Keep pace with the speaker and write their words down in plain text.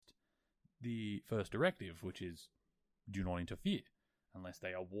the first directive, which is do not interfere. Unless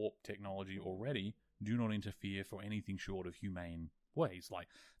they are warp technology already, do not interfere for anything short of humane ways. Like,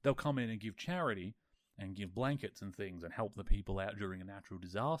 they'll come in and give charity and give blankets and things and help the people out during a natural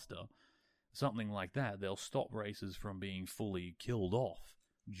disaster. Something like that. They'll stop races from being fully killed off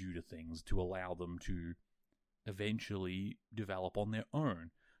due to things to allow them to eventually develop on their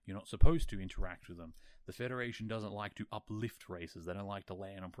own. You're not supposed to interact with them. The Federation doesn't like to uplift races. They don't like to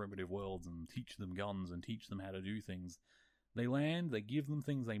land on primitive worlds and teach them guns and teach them how to do things. They land, they give them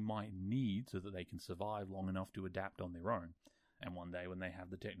things they might need so that they can survive long enough to adapt on their own. And one day when they have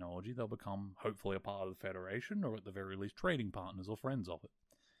the technology, they'll become hopefully a part of the Federation, or at the very least trading partners or friends of it.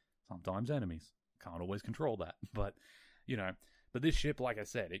 Sometimes enemies. Can't always control that. But this ship, like I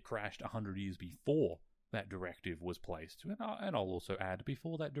said, it crashed 100 years before that directive was placed. And I'll also add,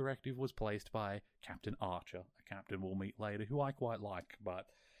 before that directive was placed by Captain Archer, a captain we'll meet later, who I quite like, but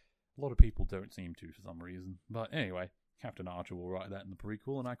a lot of people don't seem to for some reason. But anyway, Captain Archer will write that in the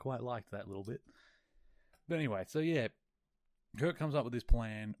prequel, and I quite liked that little bit. But anyway, so yeah, Kirk comes up with this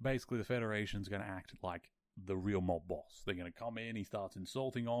plan. Basically, the Federation's going to act like the real mob boss. They're going to come in, he starts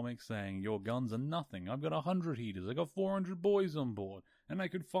insulting Omix, saying, your guns are nothing. I've got 100 heaters, I've got 400 boys on board, and I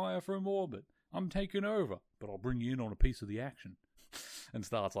could fire from orbit. I'm taking over, but I'll bring you in on a piece of the action. And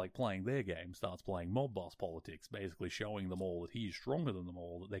starts like playing their game, starts playing mob boss politics, basically showing them all that he's stronger than them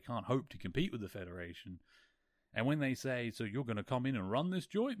all, that they can't hope to compete with the Federation. And when they say, so you're going to come in and run this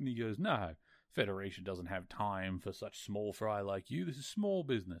joint? And he goes, no, Federation doesn't have time for such small fry like you. This is small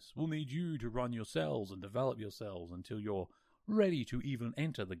business. We'll need you to run yourselves and develop yourselves until you're ready to even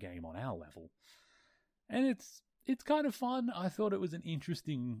enter the game on our level. And it's kind of fun. I thought it was an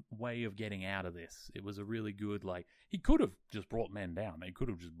interesting way of getting out of this. It was a really good, he could have just brought men down. They could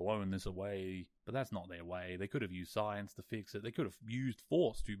have just blown this away, but that's not their way. They could have used science to fix it. They could have used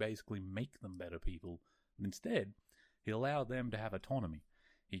force to basically make them better people. Instead, he allowed them to have autonomy.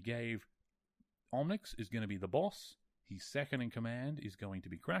 He gave Omnix is going to be the boss. His second in command is going to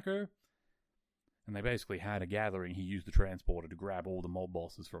be Cracker. And they basically had a gathering. He used the transporter to grab all the mob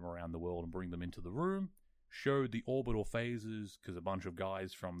bosses from around the world and bring them into the room. Showed the orbital phases, because a bunch of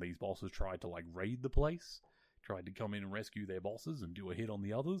guys from these bosses tried to raid the place. Tried to come in and rescue their bosses and do a hit on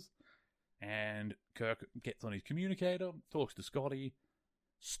the others. And Kirk gets on his communicator, talks to Scotty.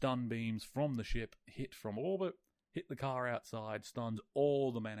 Stun beams from the ship hit from orbit, hit the car outside, stuns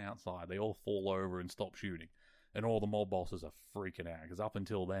all the men outside. They all fall over and stop shooting. And all the mob bosses are freaking out, because up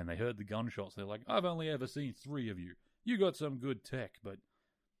until then, they heard the gunshots. They're like, I've only ever seen 3 of you. You got some good tech, but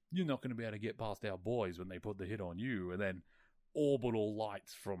you're not going to be able to get past our boys when they put the hit on you. And then orbital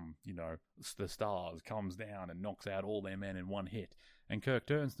lights from, the stars comes down and knocks out all their men in one hit. And Kirk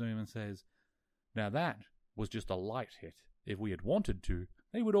turns to him and says, now that was just a light hit. If we had wanted to,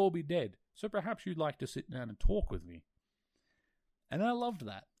 they would all be dead, so perhaps you'd like to sit down and talk with me. And I loved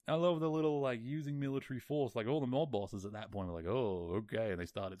that. I love the little, using military force. All the mob bosses at that point were like, oh, okay. And they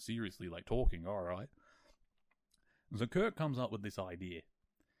started seriously, talking, all right. And so Kirk comes up with this idea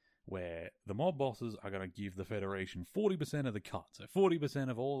where the mob bosses are going to give the Federation 40% of the cut. So 40%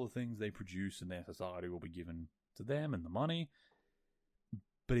 of all the things they produce in their society will be given to them and the money.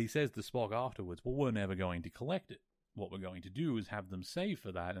 But he says to Spock afterwards, well, we're never going to collect it. What we're going to do is have them save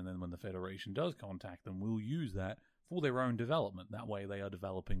for that, and then when the Federation does contact them, we'll use that for their own development. That way they are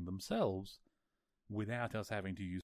developing themselves without us having to use